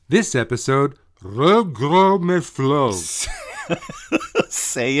This episode, Regros me flow.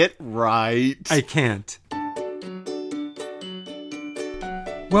 Say it right. I can't.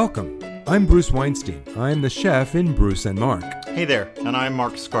 Welcome. I'm Bruce Weinstein. I'm the chef in Bruce and Mark. Hey there, and I'm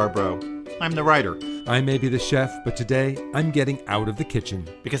Mark Scarborough. I'm the writer. I may be the chef, but today I'm getting out of the kitchen.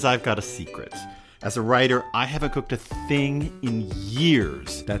 Because I've got a secret. As a writer, I haven't cooked a thing in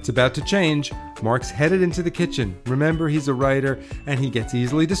years. That's about to change. Mark's headed into the kitchen. Remember, he's a writer, and he gets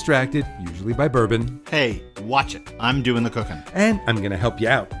easily distracted, usually by bourbon. Hey, watch it. I'm doing the cooking. And I'm going to help you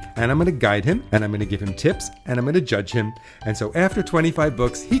out. And I'm going to guide him, and I'm going to give him tips, and I'm going to judge him. And so after 25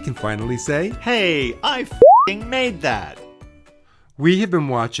 books, he can finally say, Hey, I f***ing made that. We have been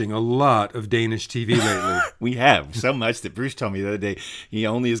watching a lot of Danish TV lately. We have. So much that Bruce told me the other day he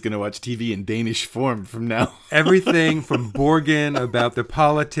only is going to watch TV in Danish form from now. Everything from Borgen about their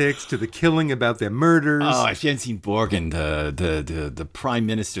politics to the killing about their murders. Oh, if you haven't seen Borgen, the prime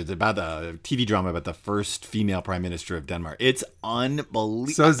minister, about the TV drama about the first female prime minister of Denmark. It's unbelievable.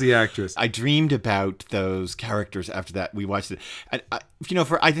 So's the actress. I dreamed about those characters after that. We watched it. I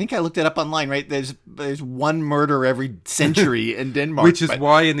think I looked it up online, right? There's one murder every century in Denmark. Which is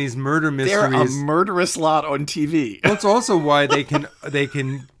why in these murder mysteries... They're a murderous lot on TV. Well, it's also why they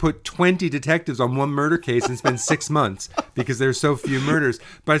can put 20 detectives on one murder case and spend 6 months because there's so few murders.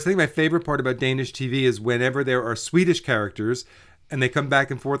 But I think my favorite part about Danish TV is whenever there are Swedish characters and they come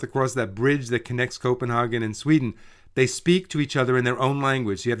back and forth across that bridge that connects Copenhagen and Sweden, they speak to each other in their own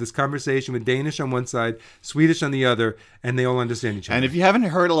language. So you have this conversation with Danish on one side, Swedish on the other, and they all understand each other. And if you haven't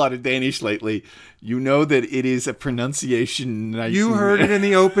heard a lot of Danish lately, you know that it is a pronunciation. You heard it in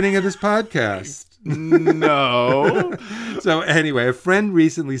the opening of this podcast. No. So anyway, a friend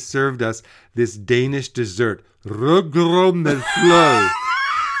recently served us this Danish dessert, Regros me flow.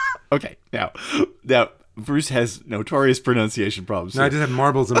 Okay, now, Bruce has notorious pronunciation problems. No, I just have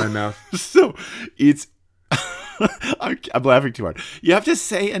marbles in my mouth. So it's... I'm laughing too hard. You have to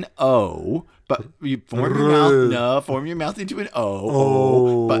say an O, but you form your mouth. No, form your mouth into an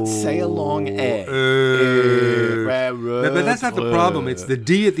O, but say a long A. But that's not the problem. It's the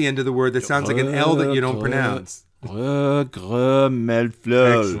D at the end of the word that sounds like an L that you don't pronounce. Excellent.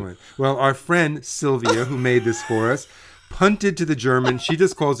 Well, our friend Sylvia, who made this for us, punted to the German. She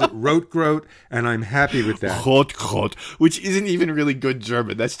just calls it Rotgrot, and I'm happy with that. Rotgrot, which isn't even really good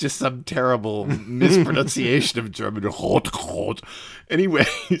German. That's just some terrible mispronunciation of German. Rotgrot. Anyway,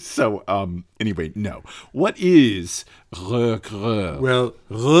 no. What is Regros? Well,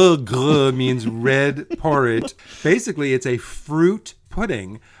 Regros means red porridge. Basically, it's a fruit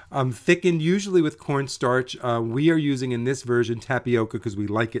pudding. Thickened usually with cornstarch. We are using in this version tapioca because we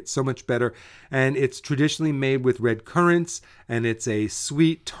like it so much better. And it's traditionally made with red currants. And it's a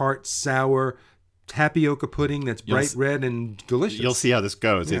sweet, tart, sour tapioca pudding that's bright red and delicious. You'll see how this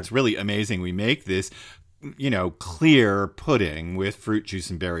goes. Yeah. It's really amazing. We make this, clear pudding with fruit juice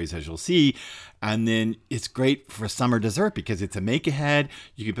and berries, as you'll see. And then it's great for summer dessert because it's a make-ahead.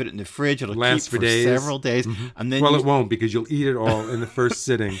 You can put it in the fridge. It'll last keep for days. Several days. Mm-hmm. And then it won't because you'll eat it all in the first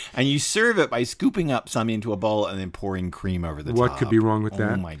sitting. And you serve it by scooping up some into a bowl and then pouring cream over the top. What could be wrong with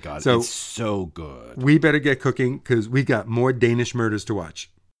that? Oh, my God. It's so good. We better get cooking because we got more Danish murders to watch.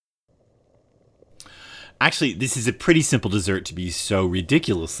 Actually, this is a pretty simple dessert to be so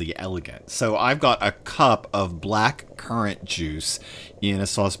ridiculously elegant. So I've got a cup of black currant juice in a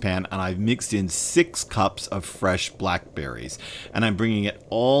saucepan, and I've mixed in 6 cups of fresh blackberries. And I'm bringing it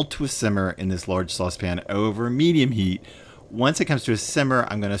all to a simmer in this large saucepan over medium heat. Once it comes to a simmer,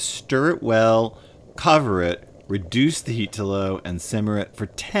 I'm going to stir it well, cover it, reduce the heat to low, and simmer it for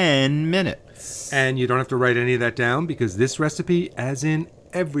 10 minutes. And you don't have to write any of that down because this recipe, as in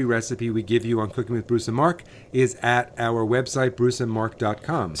every recipe we give you on Cooking with Bruce and Mark, is at our website,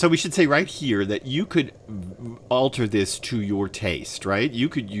 bruceandmark.com. So we should say right here that you could alter this to your taste, right? You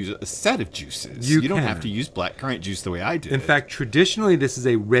could use a set of juices. You don't have to use black currant juice the way I did. In fact, traditionally, this is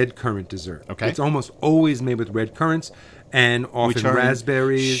a red currant dessert. Okay. It's almost always made with red currants and often which are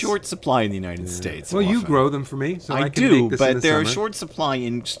raspberries. In short supply in the United States. Well, often. you grow them for me, so I can do, make this but in the they're summer. a short supply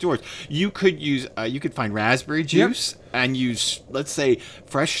in stores. You could use, you could find raspberry juice and use, let's say,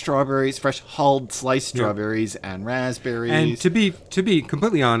 fresh strawberries, fresh hulled sliced strawberries and raspberries. And to be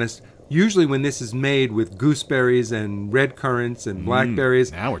completely honest, usually when this is made with gooseberries and red currants and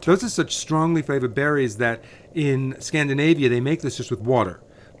blackberries, those are such strongly flavored berries that in Scandinavia they make this just with water.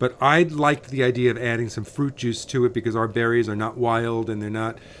 But I liked the idea of adding some fruit juice to it because our berries are not wild and they're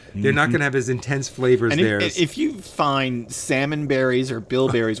not going to have as intense flavors there. If you find salmon berries or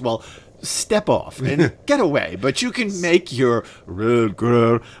bilberries, well, step off and get away. But you can make your red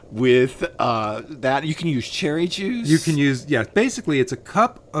girl with that. You can use cherry juice. You can use, basically it's a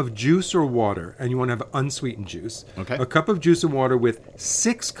cup of juice or water, and you want to have unsweetened juice. Okay. A cup of juice and water with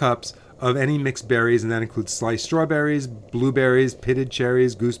 6 cups of any mixed berries, and that includes sliced strawberries, blueberries, pitted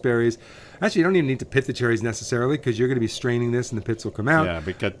cherries, gooseberries. Actually, you don't even need to pit the cherries necessarily, because you're going to be straining this and the pits will come out. Yeah,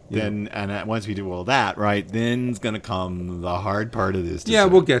 because then, and once we do all that, right, then's going to come the hard part of this dessert. Yeah,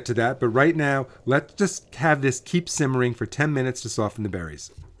 we'll get to that. But right now, let's just have this keep simmering for 10 minutes to soften the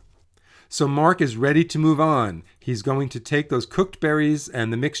berries. So Mark is ready to move on. He's going to take those cooked berries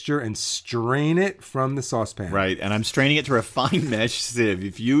and the mixture and strain it from the saucepan. Right, and I'm straining it through a fine mesh sieve.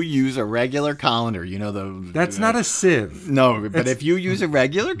 If you use a regular colander, That's not a sieve. No, but if you use a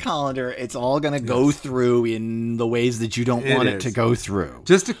regular colander, it's all going to go through in the ways that you don't want it to go through.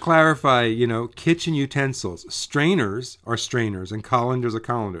 Just to clarify, kitchen utensils, strainers are strainers and colanders are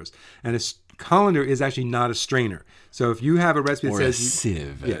colanders. And a colander is actually not a strainer. So if you have a recipe that says... a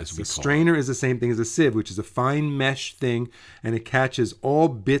sieve, as we call it. A strainer is the same thing as a sieve, which is a fine mesh thing, and it catches all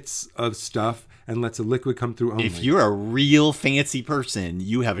bits of stuff and lets the liquid come through only. If you're a real fancy person,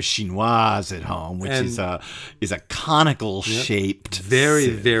 you have a chinoise at home, which is a conical shaped very,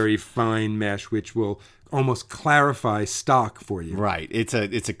 sieve. very fine mesh, which will almost clarify stock for you. Right. It's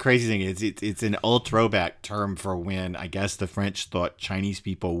a crazy thing. It's an old throwback term for when I guess the French thought Chinese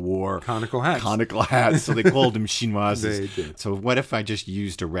people wore conical hats. So they called them chinoises. They did. So what if I just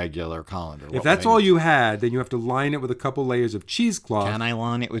used a regular colander? If that's all you had, then you have to line it with a couple layers of cheesecloth. Can I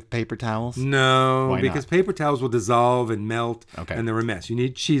line it with paper towels? No, Why because not? paper towels will dissolve and melt, and they're a mess. You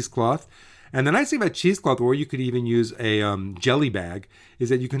need cheesecloth. And the nice thing about cheesecloth, or you could even use a jelly bag, is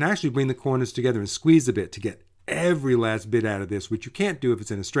that you can actually bring the corners together and squeeze a bit to get every last bit out of this, which you can't do if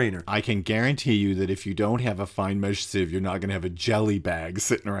it's in a strainer. I can guarantee you that if you don't have a fine mesh sieve, you're not going to have a jelly bag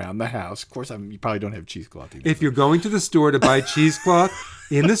sitting around the house. Of course, you probably don't have cheesecloth either. If you're going to the store to buy cheesecloth,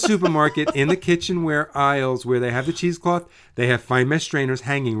 in the supermarket, in the kitchenware aisles where they have the cheesecloth, they have fine mesh strainers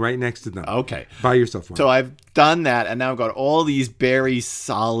hanging right next to them. Okay. Buy yourself one. So I've done that, and now I've got all these berry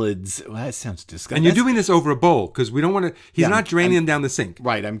solids. Well, that sounds disgusting. And you're doing this over a bowl, because we don't want to... He's not draining them down the sink.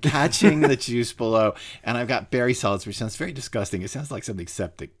 Right. I'm catching the juice below, and I've got berry solids, which sounds very disgusting. It sounds like something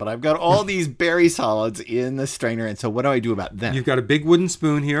septic. But I've got all these berry solids in the strainer, and so what do I do about them? You've got a big wooden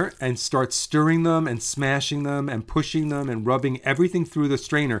spoon here, and start stirring them and smashing them and pushing them and rubbing everything through the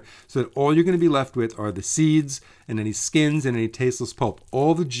strainer, so that all you're going to be left with are the seeds and any skins and any tasteless pulp.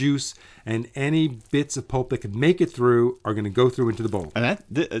 All the juice and any bits of pulp that could make it through are going to go through into the bowl. And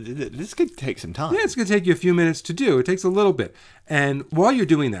this could take some time. Yeah, it's going to take you a few minutes to do. It takes a little bit. And while you're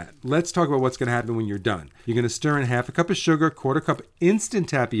doing that, let's talk about what's going to happen when you're done. You're going to stir in half a cup of sugar, quarter cup instant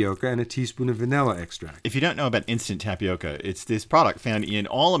tapioca, and a teaspoon of vanilla extract. If you don't know about instant tapioca, it's this product found in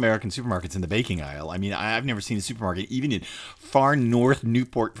all American supermarkets in the baking aisle. I mean, I've never seen a supermarket, even in far north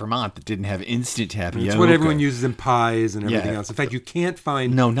Newport, Vermont, that didn't have instant tapioca. It's what everyone uses in pies and everything else. In fact, you can't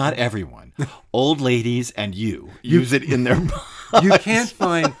find... No, not everyone. Old ladies and you use it in their... You can't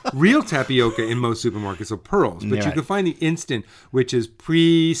find real tapioca in most supermarkets, or pearls, but you can find the instant, which is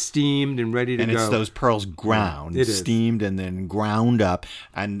pre-steamed and ready to go. And it's those pearls ground, steamed and then ground up,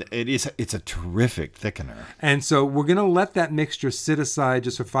 and it's a terrific thickener. And so we're going to let that mixture sit aside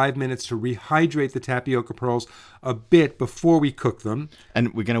just for 5 minutes to rehydrate the tapioca pearls a bit before we cook them.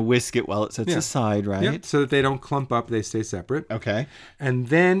 And we're going to whisk it while it sits aside, right? Yep, so that they don't clump up, they stay separate. Okay. And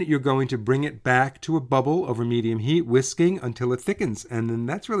then you're going to bring it back to a bubble over medium heat, whisking until it thickens. And then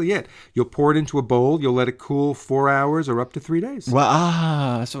that's really it. You'll pour it into a bowl. You'll let it cool 4 hours or up to 3 days.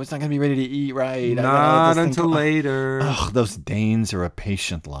 Well, so it's not going to be ready to eat, right? Not until later. Ugh, those Danes are a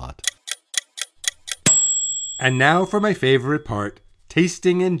patient lot. And now for my favorite part,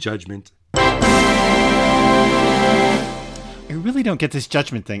 tasting and judgment. I really don't get this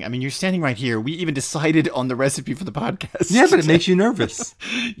judgment thing. I mean, you're standing right here. We even decided on the recipe for the podcast. Yeah, but it makes you nervous.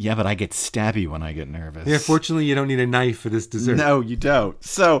 Yeah, but I get stabby when I get nervous. Yeah, fortunately, you don't need a knife for this dessert. No, you don't.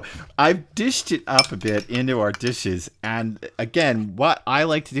 So I've dished it up a bit into our dishes. And again, what I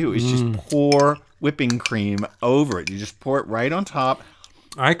like to do is just pour whipping cream over it. You just pour it right on top.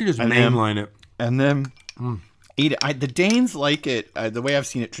 I could just mainline it. And then eat it. The Danes like it. The way I've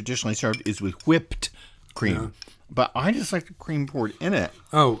seen it traditionally served is with whipped cream. Yeah. But I just like the cream poured in it.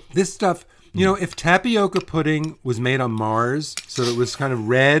 Oh, this stuff, if tapioca pudding was made on Mars, so it was kind of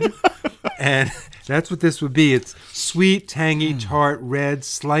red, and that's what this would be. It's sweet, tangy, tart, red,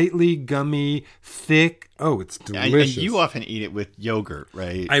 slightly gummy, thick, Oh, it's And delicious. you often eat it with yogurt,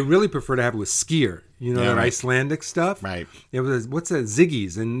 right? I really prefer to have it with skyr. You know, Yeah, that right. Icelandic stuff? Right. It was, what's that,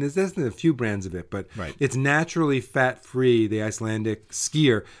 Ziggy's, and there's a few brands of it, but Right. it's naturally fat-free, the Icelandic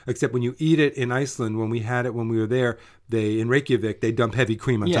skyr, except when you eat it in Iceland, when we had it when we were there, in Reykjavik, they dump heavy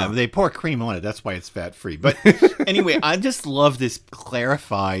cream on Yeah, top. they pour cream on it. That's why it's fat-free. But anyway, I just love this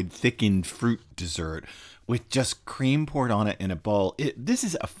clarified, thickened fruit dessert with just cream poured on it in a bowl. This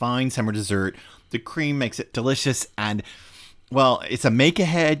is a fine summer dessert. The cream makes it delicious, and, well, it's a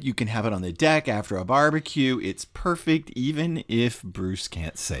make-ahead. You can have it on the deck after a barbecue. It's perfect, even if Bruce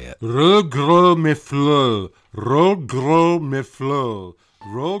can't say it. Rogro me flø, rogro me flø,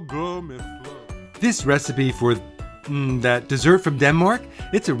 rogro me flø. This recipe for that dessert from Denmark,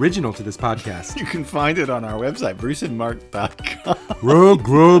 it's original to this podcast. You can find it on our website, bruceandmark.com.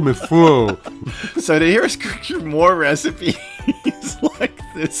 Rogro me flø. So to hear us cook more recipes like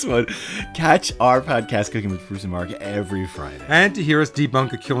this one, catch our podcast, Cooking with Bruce and Mark, every Friday. And to hear us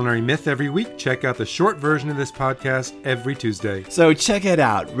debunk a culinary myth every week, check out the short version of this podcast every Tuesday. So check it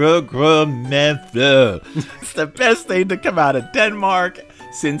out, Rogro. It's the best thing to come out of Denmark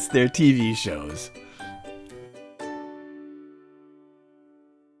since their TV shows.